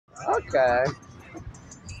Okay.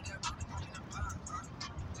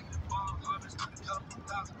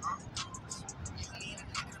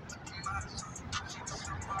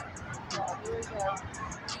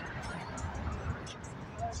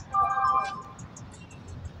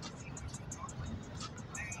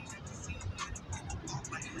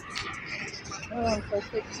 Oh, I'm so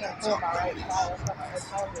sick can't feel my right side. That's why I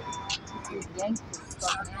told you. These Yankees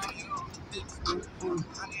fucking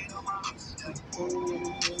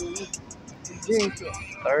Juice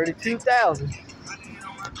 32,000.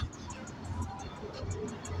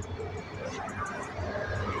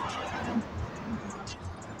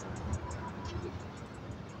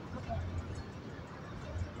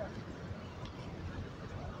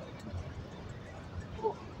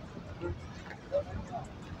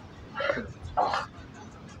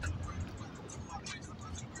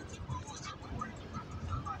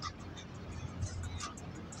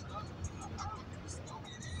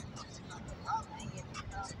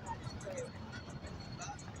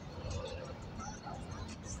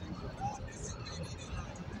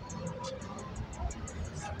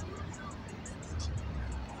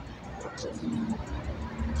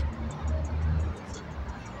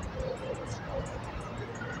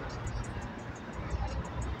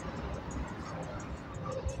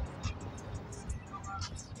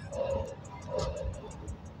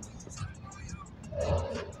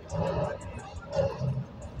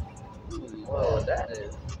 Whoa, that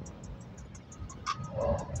is.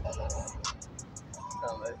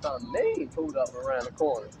 Something me pulled up around the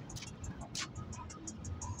corner.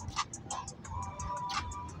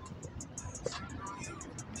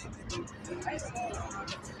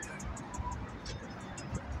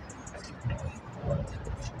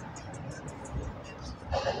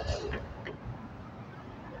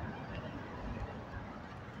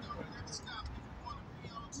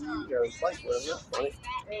 Goes bike with him. That's funny.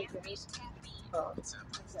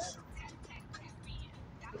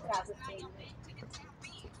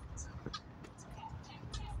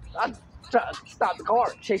 I try to stop the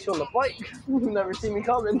car, chase you on the bike. You never see me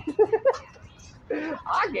coming.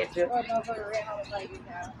 I get you.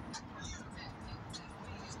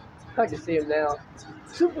 I can see him now.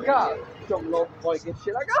 Super cop jumping off the bike and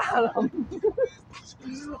shit. I got him.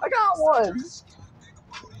 I got one.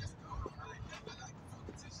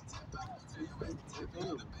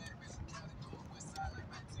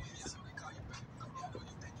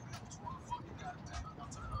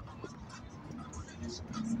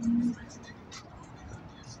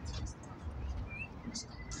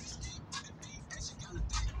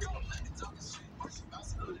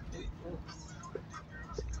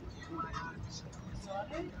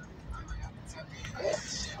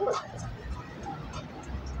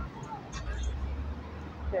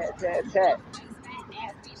 Tap.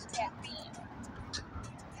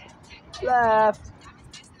 Left.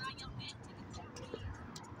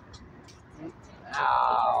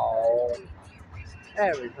 Ow.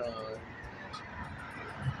 Every time.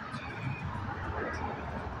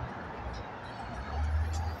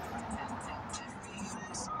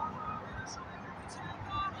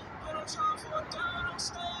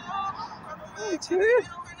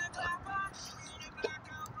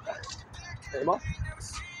 Hey, Mom.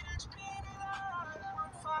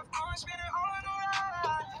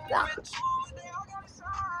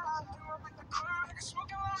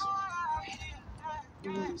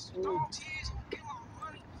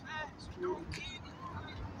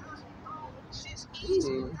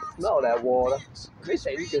 Smell that water. They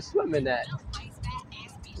say you can swim in that.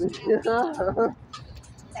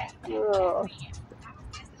 Oh.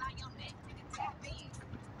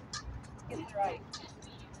 It's right.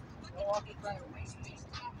 Milwaukee Brewers.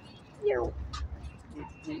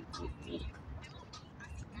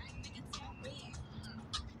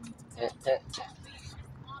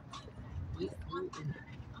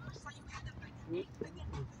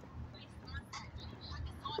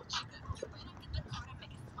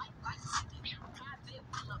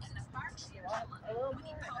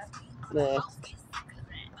 Nah.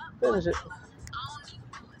 Finish it.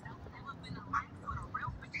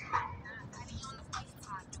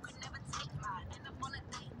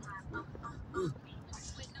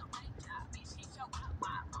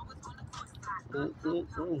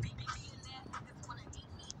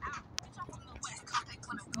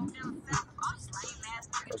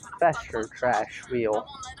 Professor Trash Wheel.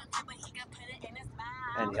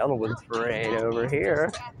 And the other one's right over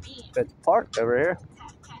here. It's parked over here.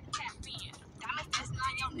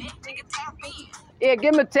 Yeah,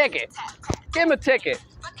 give him a ticket. Give him a ticket.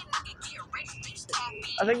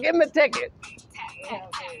 I said, give him a ticket.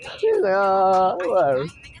 He's like, whatever.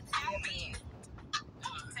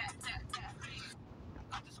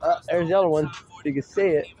 There's the other one. If you can see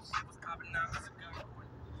it.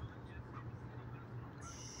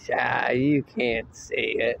 Yeah, you can't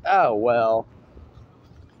see it. Oh, well.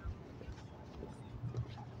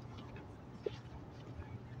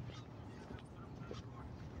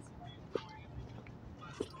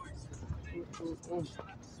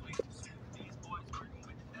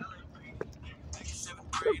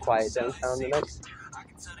 Real quiet downtown tonight.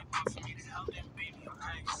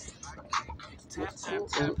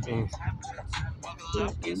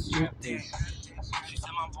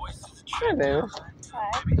 Hey there.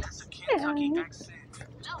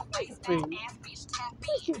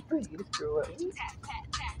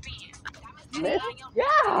 Yeah,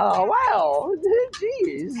 wow.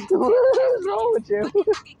 Jeez. What's wrong with you?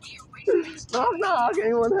 Knock, knock.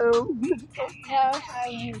 Anyone home? No, I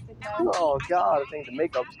used it now. Oh, God. I think the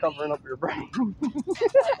makeup's covering up your brain.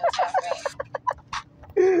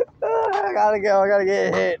 I gotta go. I gotta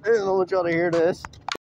get hit. I don't want y'all to hear this.